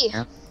OP. kill me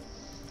now.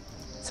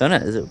 Sona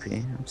is OP.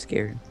 I'm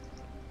scared.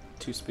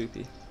 Too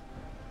spooky.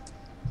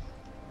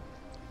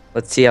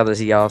 Let's see how this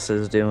Yasuo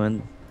is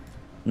doing.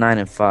 9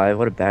 and 5.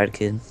 What a bad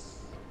kid.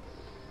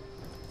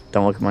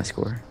 Don't look at my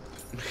score.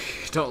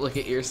 Don't look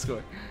at your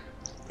score.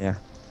 Yeah.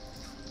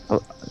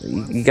 Oh,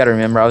 you gotta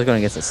remember, I was going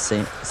against a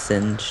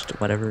singed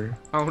whatever.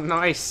 Oh,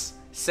 nice.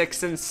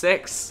 6 and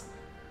 6.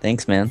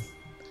 Thanks, man.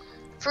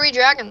 Free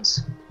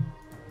dragons.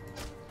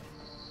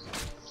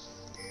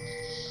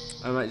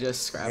 I might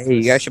just scrap Hey,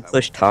 you this. guys should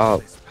push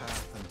top. This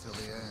path until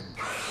the end.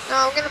 No,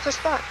 I'm gonna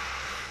push back.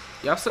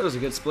 Yasuo is a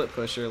good split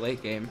pusher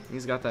late game.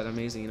 He's got that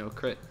amazing,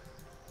 crit.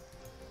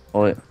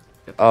 Wait.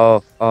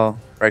 Oh,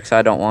 Rex,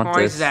 I don't want Oh,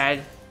 he's this.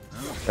 dead.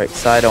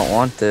 Rex, I don't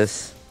want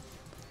this.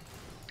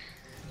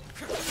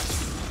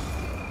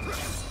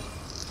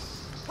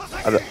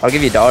 I'll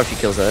give you $1 if you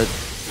kill Zed.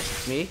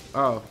 Me?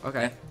 Oh,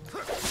 okay.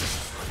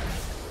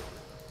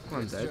 Come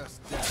on, Zed.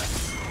 Just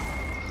death.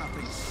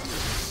 Nothing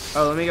serious.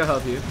 Oh, let me go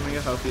help you. Let me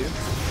go help you.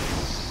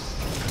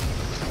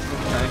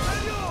 Okay.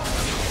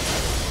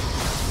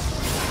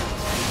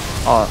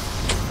 Oh,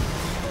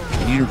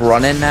 you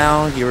running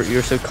now?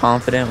 You're so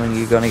confident when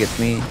you're going against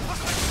me.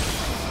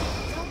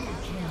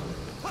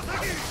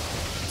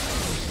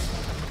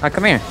 Ah,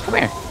 come here, come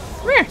here,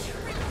 come here.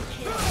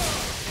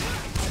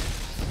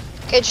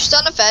 Okay, just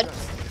on a fed.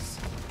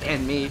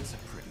 And me.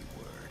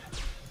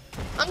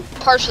 I'm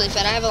partially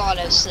fed. I have a lot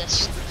of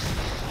assists.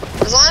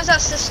 As long as that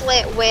assists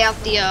way out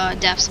the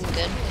depths, I'm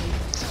good.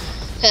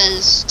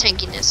 Cause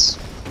tankiness.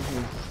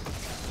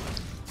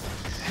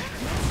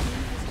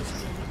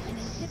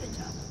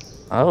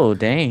 Oh,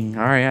 dang.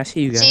 Alright, I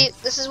see you guys. See,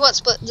 this is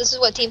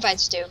what team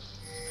fights do.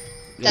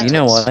 Yeah. You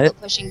know what? split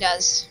pushing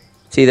does.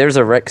 See, there's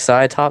a Rex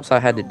side top, so I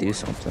had to do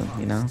something,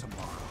 you know?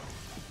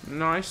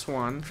 Nice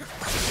one.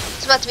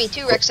 It's about to be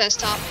 2 Rex size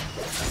top.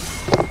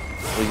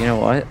 Well, you know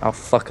what? I'll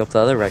fuck up the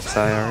other Rex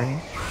side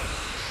already.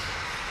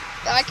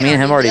 But I can Me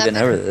and him do already that been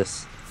better. over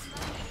this.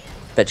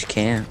 Bet you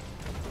can.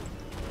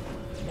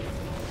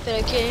 But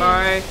I can.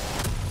 Bye.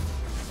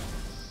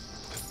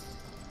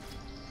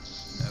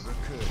 Never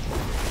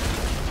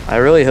could. I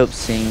really hope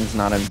Sing's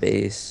not in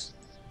base.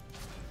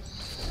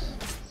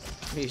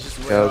 He's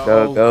just Go, oh,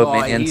 go, go,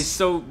 God, minions. He's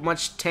so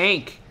much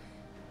tank.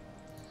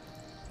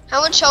 How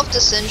much health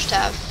does Singed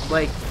have?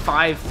 Like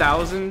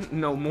 5,000?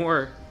 No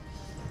more.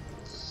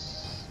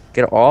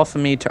 Get off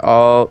of me to.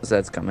 Oh,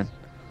 Zed's coming.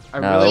 I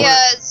No. really He wanna,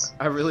 has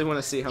I really want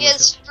to see how he much.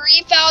 has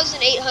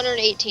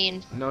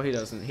 3,818. No, he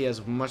doesn't. He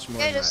has much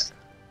more Yeah, than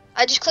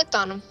I just clicked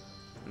on him.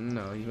 that.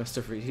 No, he must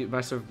have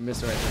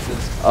misread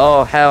this.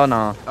 Oh, hell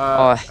no.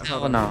 Oh, hell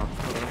hold on, no.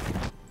 hold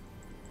on.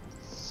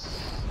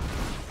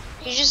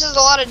 He just has a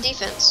lot of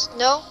defense.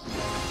 No?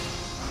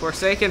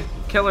 Forsaken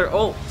killer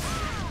ult.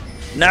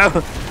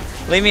 No!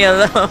 Leave me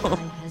alone!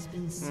 Has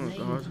been Oh slain.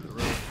 God.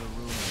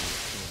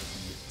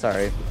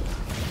 Sorry.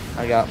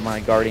 I got my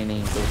guardian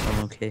angel, so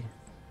I'm okay.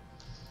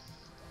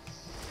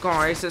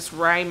 Guys, it's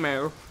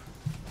Rainbow.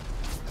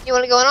 You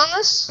want to go in on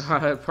this?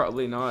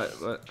 Probably not,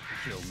 but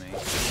Kill me.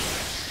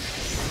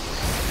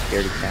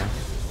 Scaredy cat.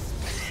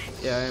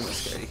 yeah, I am a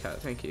scaredy cat.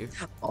 Thank you.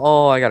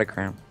 Oh, I got a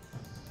crown.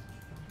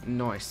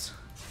 Nice.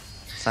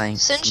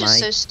 Thanks, Singe is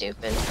so Mike.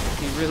 stupid.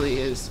 He really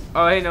is.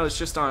 Oh, hey, no, it's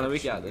just on. We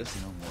got this.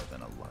 No more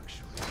than a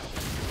luxury.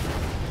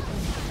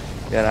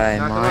 Good eye,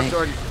 Knock him off, Mike.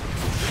 Jordan.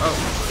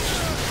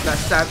 Oh,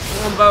 that's that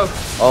combo.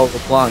 Oh,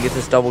 LeBlanc, get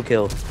this double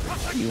kill.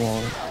 You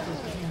want it?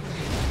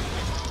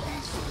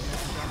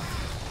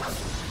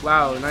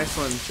 Wow, nice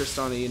one,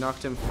 Tristana. You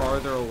knocked him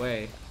farther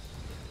away.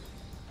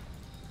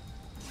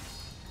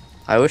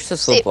 I wish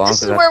this See, LeBlanc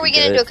this was is where actually we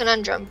get good. into a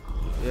conundrum.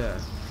 Yeah.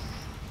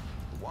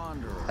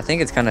 Wanderer. I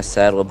think it's kind of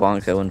sad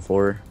LeBlanc's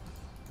 0-4,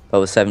 but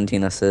with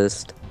 17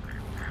 assists.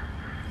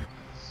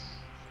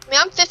 I mean,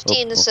 I'm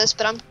 15 Oh. assists,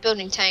 but I'm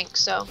building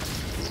tanks, so.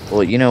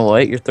 Well, you know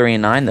what? You're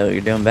 3-9 though.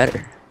 You're doing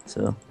better.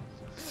 So,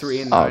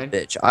 3 and oh 9.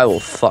 bitch, I will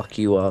fuck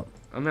you up.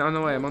 I'm on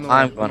the way. I'm on the way.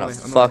 I'm on gonna the way,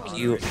 on the fuck way.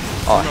 you. On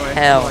the Oh way,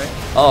 hell. on the way,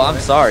 Oh, on the I'm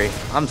way. sorry.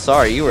 I'm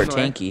sorry. You were On the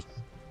way. tanky.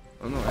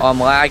 On the way. Oh, I'm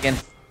lagging.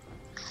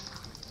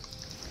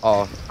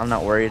 Oh, I'm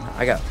not worried.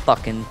 I got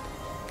fucking.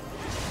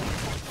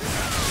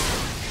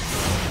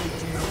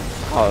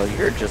 Oh,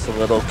 you're just a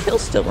little kill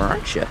stealer,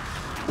 aren't you?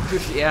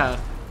 Yeah,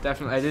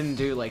 definitely. I didn't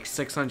do like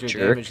 600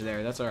 Jerk. damage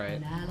there. That's alright.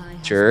 An ally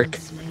has Jerk.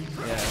 been slain.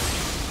 Yeah.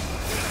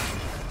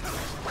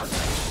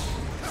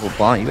 Well,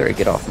 Bond, you better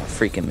get off my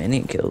freaking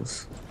minion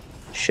kills.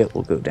 Shit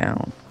will go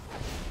down.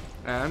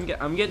 I'm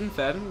getting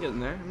fed. I'm getting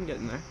there. I'm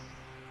getting there.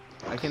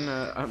 I can.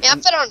 Yeah,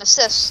 I'm fed on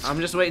assist. I'm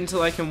just waiting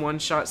until I can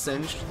one-shot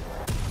Singed.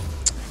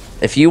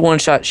 If you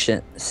one-shot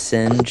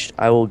Singed,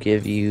 I will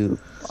give you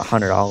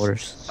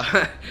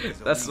 $100.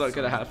 That's not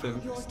gonna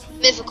happen.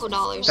 Mythical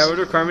dollars. That would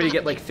require me to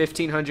get like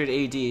 1500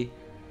 AD,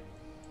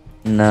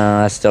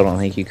 No, I still don't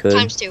think you could.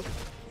 Times 2.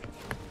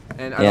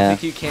 and I Yeah. don't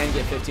think you can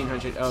get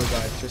 1500. Oh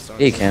god, Tristan.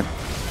 Yeah, you can.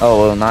 Oh,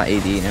 well, not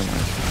AD, never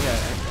mind.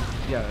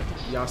 Yeah.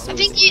 Yasuo. I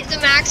think the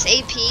max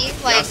AP,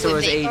 like Yasuo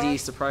with is Veigar. AD.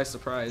 Surprise,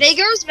 surprise.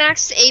 Veigar's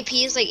max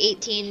AP is like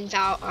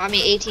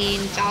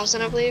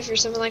 18,000, I believe, or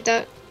something like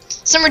that.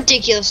 Some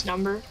ridiculous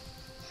number.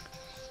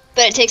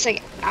 But it takes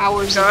like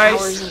hours and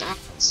Guys. hours and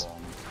hours.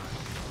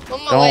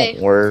 On my Don't way.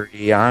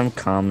 worry, I'm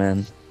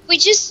coming. We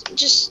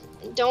just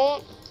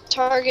don't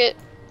target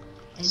An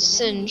enemy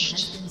Singed.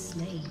 has been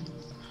slain.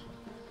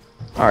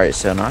 Alright,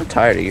 so now I'm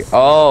tired of you.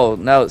 Oh,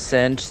 no,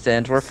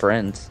 Singe, we're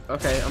friends.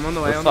 Okay, I'm on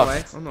the way, We're on the way,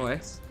 fucked. on the way.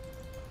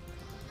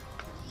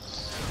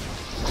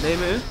 They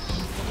move.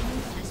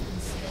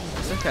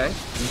 It's okay.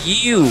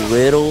 You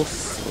little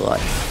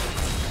slut.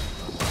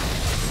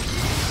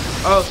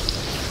 Oh,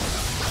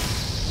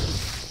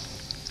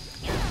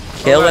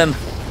 Kill God. him.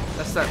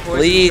 that's that poison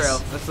Please. trail.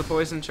 That's the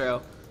poison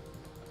trail.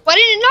 Why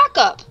didn't it knock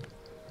up?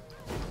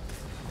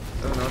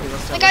 Oh no, he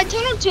must have. Like I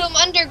tunneled to him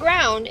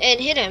underground and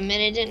hit him, and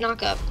it didn't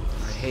knock up.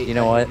 I hate. You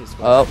know I what? hate his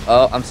weapon.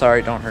 Oh, I'm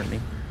sorry. Don't hurt me.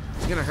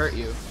 He's gonna hurt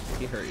you.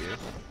 He hurt you.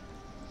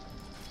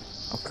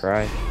 I'll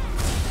cry.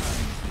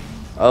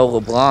 Oh,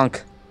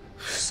 LeBlanc.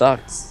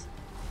 Sucks.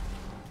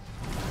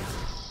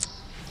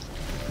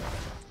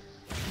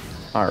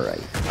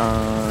 Alright.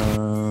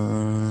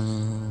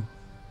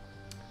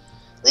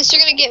 At least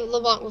you're gonna get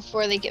LeBlanc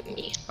before they get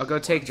me. I'll go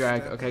take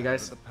drag. Okay,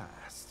 guys. The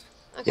past.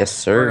 Okay.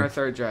 Yes, We're in our sir.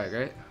 third drag,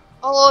 right?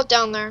 I'll load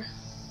down there.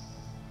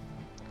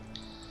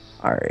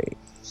 Alright.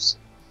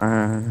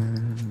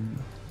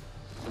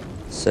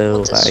 So,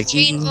 What's a like,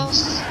 speed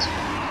boost?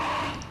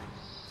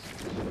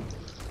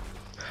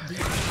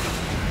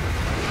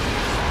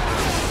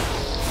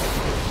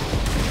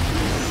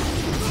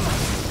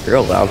 you're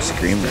a loud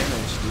screamer.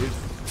 Damage, dude.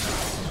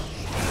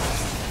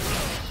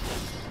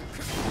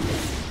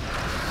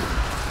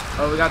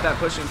 Oh, we got that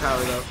pushing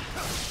power though.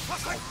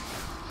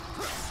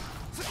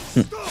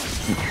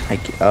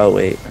 Oh,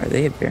 wait. Are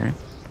they a Baron?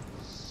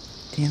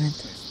 Damn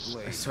it.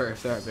 I swear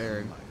if they're a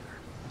Baron.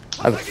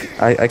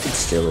 I could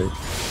steal it.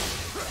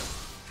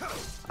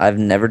 I've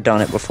never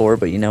done it before,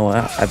 but you know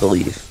what? I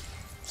believe.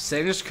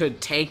 Singed could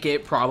tank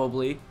it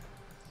probably.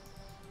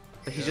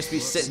 But he'd just be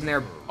sitting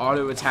there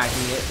auto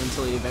attacking it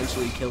until he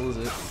eventually kills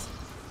it.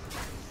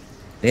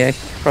 Yeah, he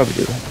could probably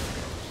do that.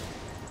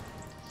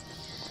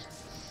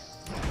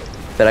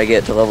 Bet I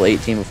get to level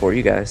 18 before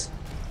you guys.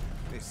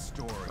 This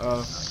story Oh,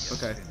 is not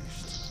okay. yet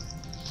finished.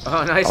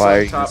 Oh, nice Why are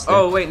up you top. gonna stay?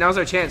 Oh wait, now's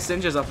our chance.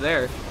 Singe is up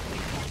there.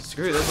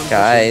 Screw this one.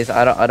 Guys,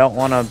 I don't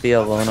want to be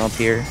alone up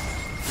here.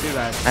 Too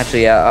bad.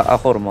 Actually, yeah, I'll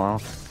hold him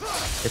off.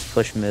 Just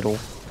push middle.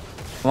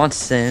 Come on,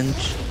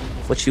 Singe.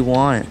 What you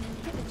want?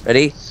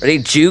 Ready? Ready?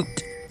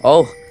 Juked.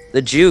 Oh,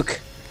 the juke.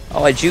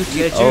 Oh, I juked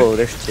you. Yeah, juke. Oh,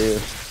 there's two.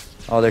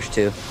 Oh, there's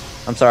two.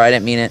 I'm sorry, I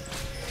didn't mean it.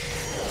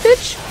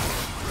 Bitch.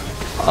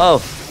 Oh.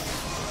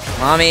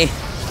 Mommy.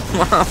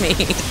 Mommy.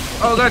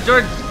 Oh god,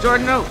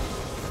 Jordan, no.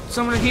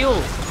 Someone to heal.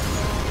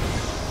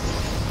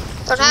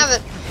 Don't have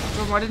it.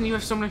 Jordan, why didn't you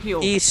have someone to heal?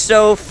 He's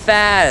so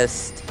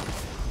fast.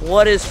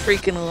 What is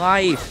freaking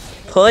life?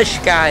 Push,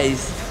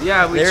 guys.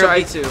 Yeah, we They're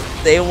tried be- to.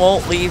 They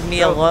won't leave me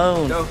Go,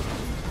 alone. Go.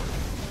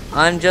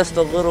 I'm just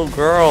a little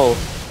girl.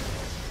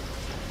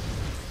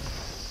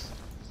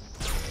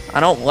 I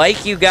don't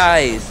like you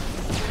guys.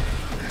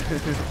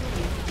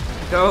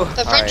 Go.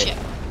 The friendship.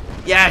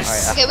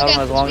 Yes. Alright, Okay, we I held got-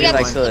 him as long we as got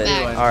I this could.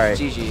 back. Alright,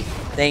 GG.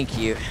 thank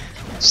you.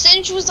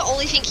 Singe was the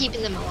only thing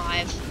keeping them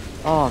alive.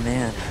 Oh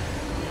man,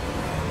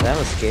 that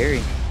was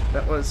scary.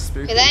 That was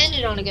spooky. Okay, that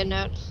ended on a good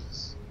note.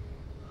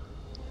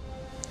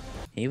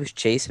 He was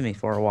chasing me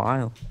for a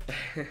while.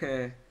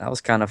 That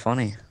was kind of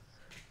funny.